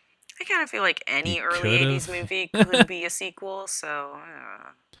 and I kind of feel like you any early could 80s have. movie could be a sequel, so.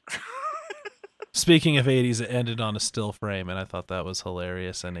 Speaking of 80s, it ended on a still frame, and I thought that was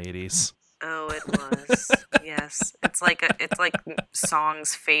hilarious in 80s. Oh, it was. Yes. It's like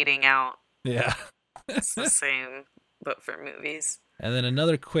songs fading out. Yeah. It's the same, but for movies. And then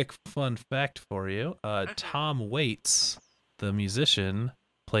another quick fun fact for you. Mhm. Tom Waits, the musician,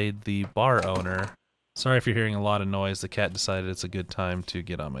 played the bar owner. Sorry if you're hearing a lot of noise. The cat decided it's a good time to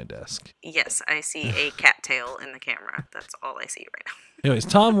get on my desk. Yes, I see a cattail in the camera. That's all I see right Anyways,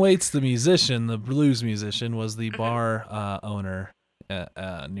 Tom Waits, the musician, the blues musician, was the now. Mhm. bar owner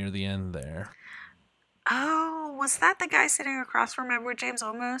near the end there. Oh, was that the guy sitting across from Edward James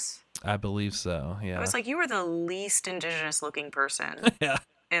Olmos? I believe so, I yeah. was like, you were the least indigenous looking person Yeah.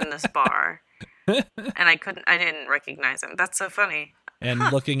 in this bar. And I didn't recognize him. That's so funny. And Huh.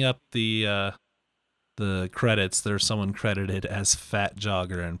 looking up the credits, there's someone credited as Fat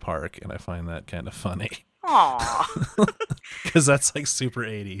Jogger in Park, and I find that kind of funny. Aw. Because that's like super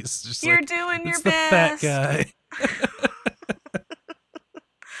 80s. Just You're like, doing your it's the fat best. guy.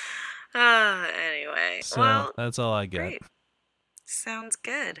 Anyway. So Well, that's all I got. great. Sounds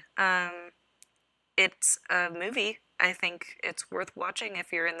good. It's a movie. I think it's worth watching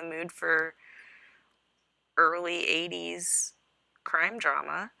if you're in the mood for early 80s crime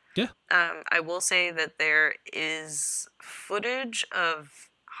drama. Yeah. I will say that there is footage of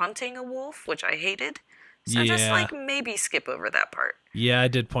hunting a wolf, which I hated. So just Yeah. like maybe skip over that part. Yeah, I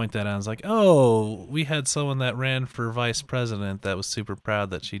did point that out. I was like, oh, we had someone that ran for vice president that was super proud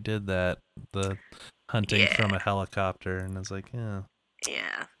that she did that. The hunting Yeah. from a helicopter. And I was like, yeah.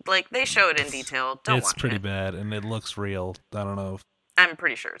 Yeah. Like they show it in detail. Don't It's watch pretty it. bad, and it looks real. I don't know if I'm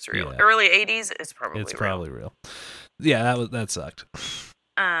pretty sure it's real. Yeah. Early 80s, it's probably it's real. probably real. Yeah, that sucked.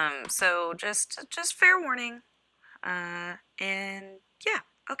 So just fair warning. And yeah,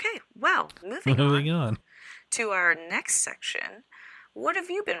 okay. Well, moving Moving on on. to our next section. What have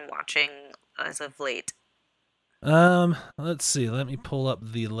you been watching as of late? Let's see. Let me pull up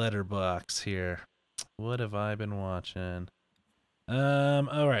the letterbox here. What have I been watching?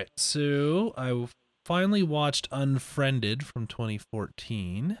 All right. So I finally watched Unfriended from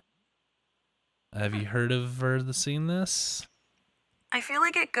 2014. Have you heard of or seen this? I feel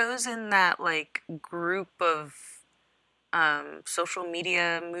like it goes in that like group of social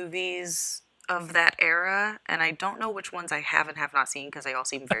media movies of that era, and I don't know which ones I have and have not seen because they all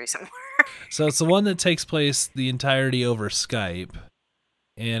seem very similar. So it's the one that takes place the entirety over Skype,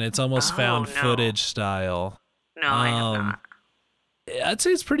 and it's almost Oh found no, footage style. no, I have Um, not. I'd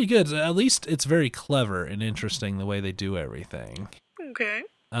say it's pretty good. At least it's very clever and interesting the way they do everything. Okay.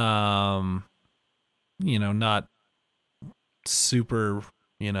 Um, not super,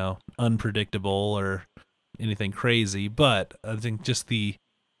 unpredictable or anything crazy, but I think just the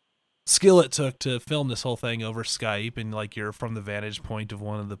skill it took to film this whole thing over Skype, and like you're from the vantage point of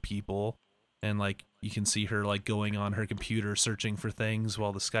one of the people, and like you can see her like going on her computer searching for things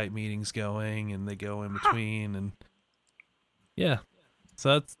while the Skype meeting's going, and they go in Huh. between, and yeah,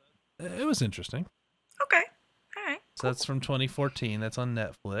 so it was interesting. So that's from 2014. That's on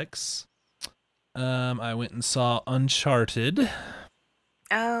Netflix. I went and saw Uncharted.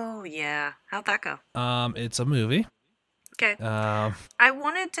 Oh, yeah. How'd that go? It's a movie. Okay. Um, I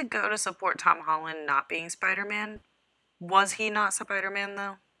wanted to go to support Tom Holland not being Spider-Man. Was he not Spider-Man,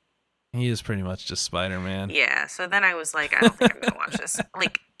 though? he is pretty much just Spider-Man. Yeah, so then I was like, I don't think I'm gonna watch this.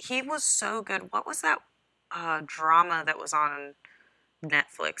 Like, he was so good. What was that drama that was on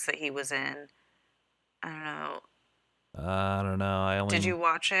Netflix that he was in? I don't know. I don't know. I Did only you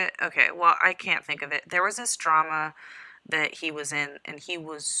watch it? Okay, well, I can't think of it. There was this drama that he was in, and he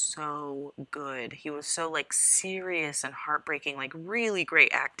was so good. He was so, like, serious and heartbreaking, like, really great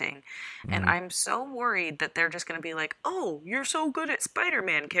acting. And mm, I'm so worried that they're just gonna be like, oh, you're so good at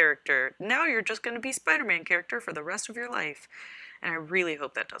Spider-Man character. Now you're just gonna be Spider-Man character for the rest of your life. And I really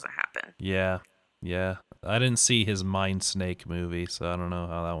hope that doesn't happen. yeah. Yeah. I didn't see his Mind Snake movie, so I don't know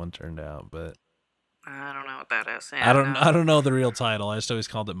how that one turned out, but I don't know what that is. I Yeah, don't no. I don't know the real title. I just always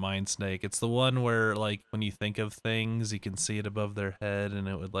called it Mind Snake. It's the one where like when you think of things, you can see it above their head and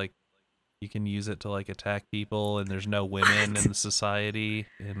it would like you can use it to like attack people and there's no women in What? the society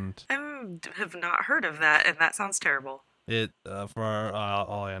and I have not heard of that, and that sounds terrible. it for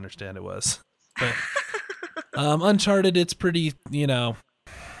all I understand it was. But Uncharted it's pretty,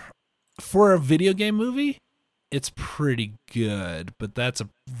 for a video game movie, it's pretty good, but that's a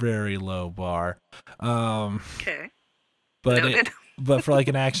very low bar. Um Okay, but it noted. but for like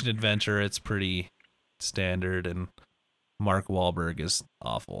an action adventure, it's pretty standard and Mark Wahlberg is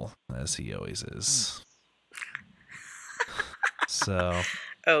awful as he always is. So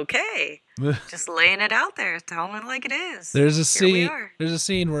Okay, just laying it out there, telling it like it is. there's a Here we scene. are. There's a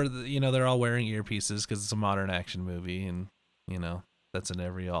scene where they're all wearing earpieces because it's a modern action movie, and you know that's in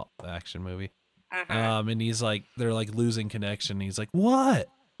every action movie. Mm-hmm. And he's like, they're like losing connection. He's like,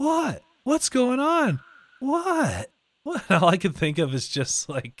 what's going on? What? All I could think of is just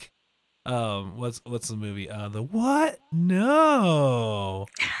like, what's the movie? The what? No.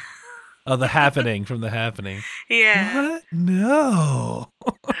 Oh, The Happening from The Happening. Yeah. What? No.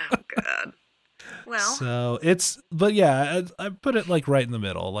 Oh God. Well, So but yeah, I put it like right in the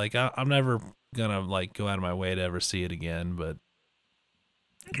middle. Like I'm never gonna like go out of my way to ever see it again, but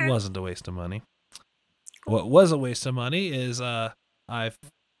it okay. wasn't a waste of money. Cool. What was a waste of money is I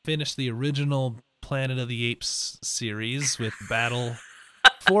finished the original Planet of the Apes series with Battle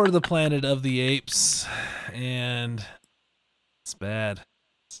for the Planet of the Apes, and it's bad.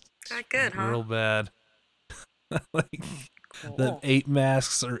 Got good, huh? Real bad. Like the Cool. ape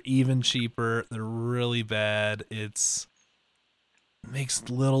masks are even cheaper. They're really bad. Makes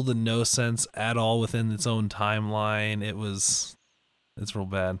little to no sense at all within its own timeline. It's real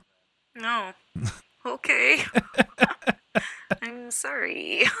bad. No. Okay. I'm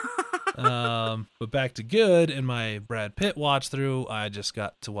sorry. But back to good in my Brad Pitt watch through, I just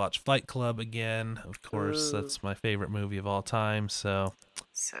got to watch Fight Club again. Of course, Ooh, that's my favorite movie of all time, so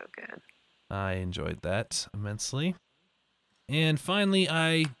so good. I enjoyed that immensely. And finally,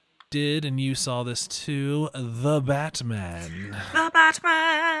 I did, and you saw this too, The Batman. The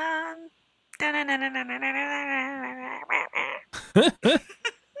Batman.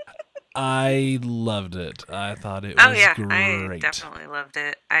 I loved it. I thought it Oh was yeah, I great. definitely loved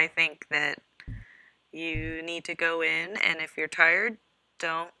it. I think that you need to go in, and if you're tired,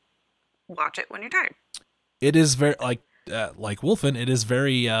 don't watch it when you're tired. It is very like Wolfen. It is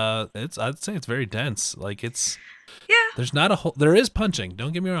very I'd say it's very dense. Like Yeah. there's not a whole there is punching.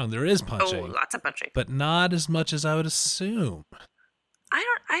 Don't get me wrong. There is Oh, punching, lots of punching. but not as much as I would assume.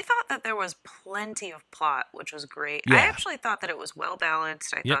 I thought that there was plenty of plot, which was great. I Yeah. actually thought that it was well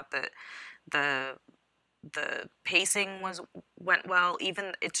balanced. I Yep. thought that the the pacing went well.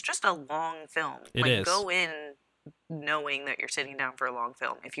 Even it's just a long film. It Like is. go in knowing that you're sitting down for a long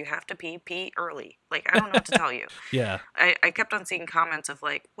film. If you have to pee, pee early. Like I don't know what to tell you. Yeah. I kept on seeing comments of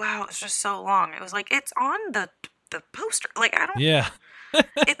like, wow, it's just so long. It was like it's on the poster. Like I don't Yeah.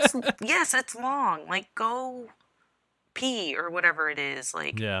 it's yes, it's long. Like go pee or whatever it is.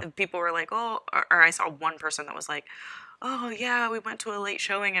 Like Yeah. people were like, oh, or I saw one person that was like, oh yeah, we went to a late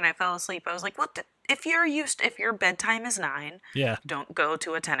showing and I fell asleep. I was like, what? If if your bedtime is 9, Yeah. don't go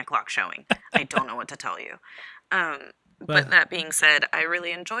to a 10 o'clock showing. I don't know what to tell you. But But that being said, I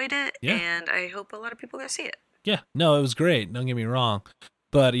really enjoyed it, yeah. and I hope a lot of people go see it. Yeah. No, it was great. Don't get me wrong.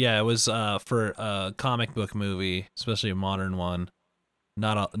 But yeah, it was for a comic book movie, especially a modern one.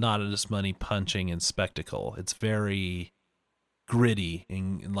 Not as many punching and spectacle. It's very gritty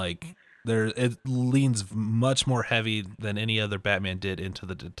and like it leans much more heavy than any other Batman did into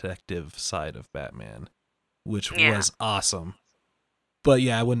the detective side of Batman, which Yeah. was awesome. But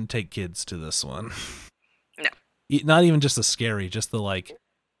yeah, I wouldn't take kids to this one. No. not even just the scary, just the like.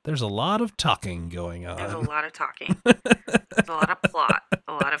 There's a lot of talking going on. There's a lot of talking. There's a lot of plot,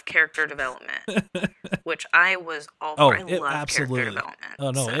 a lot of character development, which I was all for. I love absolutely. character development. Oh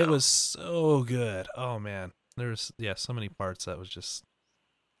no, it was so good. Oh man, there's so many parts that was just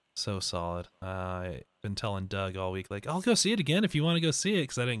so solid. I've been telling Doug all week, like, I'll go see it again if you want to go see it,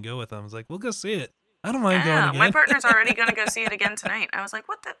 because I didn't go with him. I was like, we'll go see it. I don't mind going again. My partner's already going to go see it again tonight. I was like,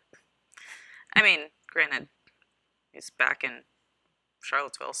 what the? I mean, granted, he's back in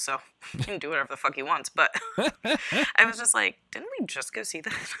Charlottesville, so he can do whatever the fuck he wants, but I was just like, didn't we just go see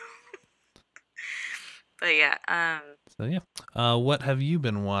that? But yeah. So yeah. What have you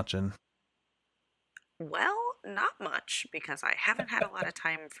been watching? Well, not much, because I haven't had a lot of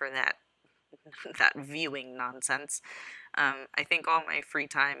time for that viewing nonsense. I think all my free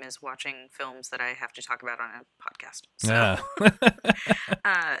time is watching films that I have to talk about on a podcast. So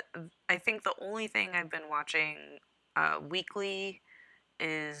I think the only thing I've been watching weekly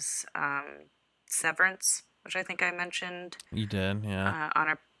is Severance, which I think I mentioned. You did, yeah. On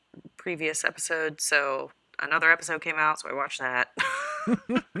a previous episode. So another episode came out, so I watched that.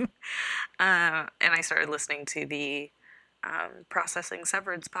 And I started listening to the Processing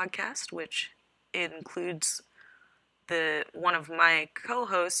Severance podcast, which includes one of my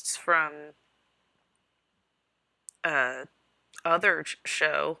co-hosts from other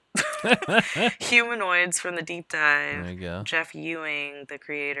show, Humanoids from the Deep Dive. There you go. Jeff Ewing, the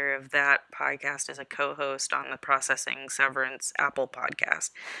creator of that podcast, is a co-host on the Processing Severance Apple podcast.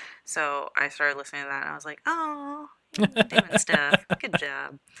 So I started listening to that, and I was like, oh, you're doing stuff. Good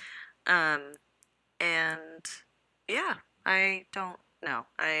job. And yeah, I don't know.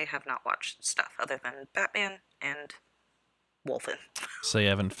 I have not watched stuff other than Batman and Wolfen. So you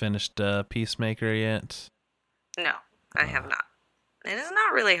haven't finished Peacemaker yet? No, I have not. It is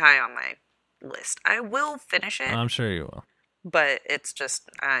not really high on my list. I will finish it. I'm sure you will. But it's just,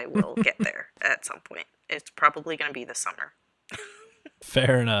 I will get there at some point. It's probably going to be this summer.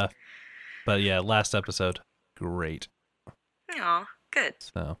 Fair enough. But yeah, last episode, great. Aw, good.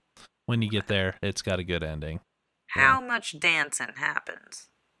 So when you get there, it's got a good ending. How much dancing happens?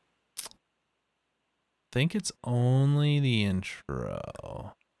 I think it's only the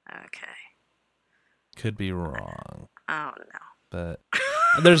intro. Okay. Could be wrong. Oh, no. But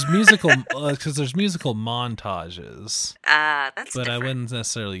there's musical, because there's musical montages. That's But different. I wouldn't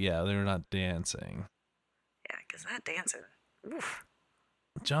necessarily, they're not dancing. Yeah, because that dancing, oof.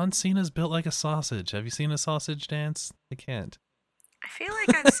 John Cena's built like a sausage. Have you seen a sausage dance? I can't. I feel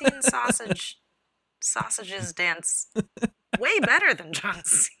like I've seen sausages dance way better than John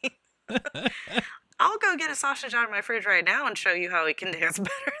Cena. I'll go get a sausage out of my fridge right now and show you how he can dance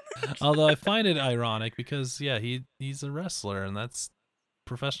better than Although I find it ironic because, he's a wrestler, and that's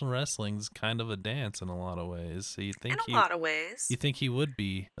professional wrestling's kind of a dance in a lot of ways. So you think in a lot of ways. You think he would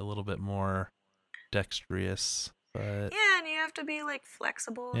be a little bit more dexterous, but yeah, and you have to be like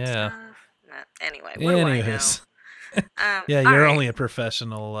flexible and Yeah. stuff. Anyway, what do I know? Yeah, you're only a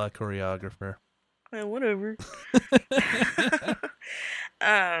professional choreographer. Whatever.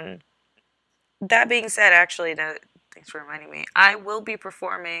 That being said, actually, thanks for reminding me. I will be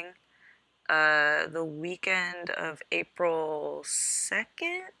performing the weekend of April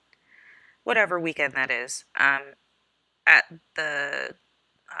 2nd, whatever weekend that is, at the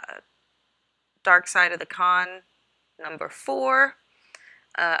Dark Side of the Con #4.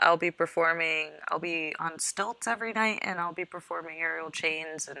 I'll be on stilts every night, and I'll be performing aerial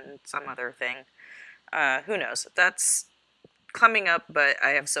chains and some other thing. Who knows? That's coming up, but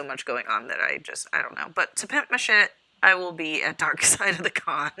I have so much going on that I don't know. But to pimp my shit, I will be at Dark Side of the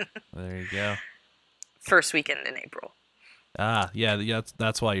Con. There you go. First weekend in April. Yeah,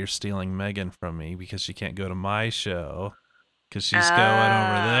 that's why you're stealing Megan from me, because she can't go to my show because she's going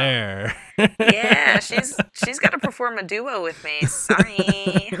over there. Yeah, she's got to perform a duo with me.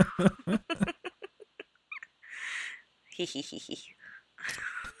 Sorry.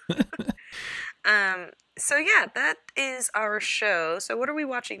 So yeah, that is our show. So what are we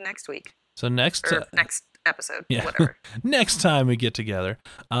watching next week? So next episode, yeah. whatever. Next time we get together,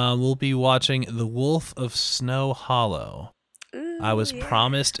 we'll be watching The Wolf of Snow Hollow. Ooh, I was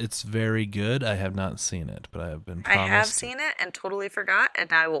promised it's very good. I have not seen it, but I have been promised. I have seen it and totally forgot,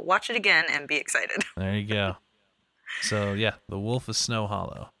 and I will watch it again and be excited. There you go. So yeah, The Wolf of Snow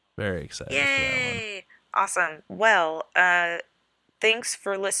Hollow. Very excited for that one. Awesome. Well, thanks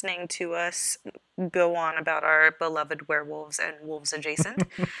for listening to us go on about our beloved werewolves and wolves adjacent.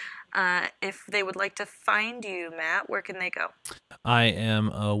 If they would like to find you, Matt, where can they go? I am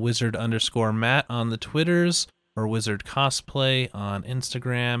a wizard _ Matt on the Twitters. or Wizard Cosplay on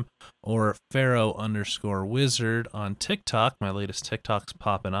Instagram, or Pharaoh_Wizard on TikTok. My latest TikTok's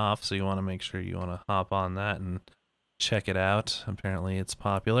popping off, so you want to make sure you want to hop on that and check it out. Apparently, it's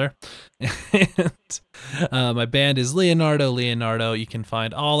popular. And my band is Leonardo. You can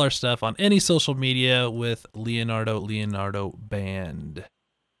find all our stuff on any social media with Leonardo Band.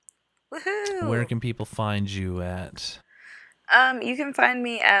 Where Woohoo! can people find you at? You can find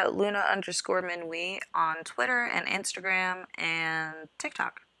me at Luna_Minwee on Twitter and Instagram and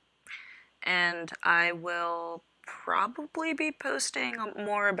TikTok. And I will probably be posting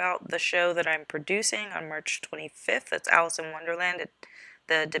more about the show that I'm producing on March 25th. It's Alice in Wonderland at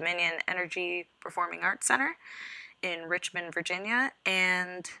the Dominion Energy Performing Arts Center in Richmond, Virginia.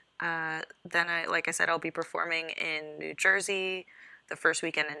 And then, like I said, I'll be performing in New Jersey the first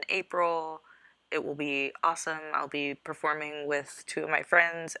weekend in April. It will be awesome. I'll be performing with two of my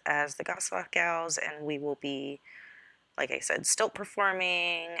friends as the Gospel Gals, and we will be, like I said, still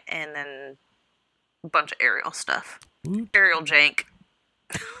performing, and then a bunch of aerial stuff. Aerial jank.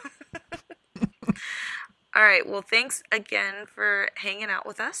 All right, well, thanks again for hanging out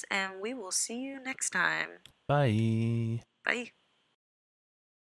with us, and we will see you next time. Bye. Bye.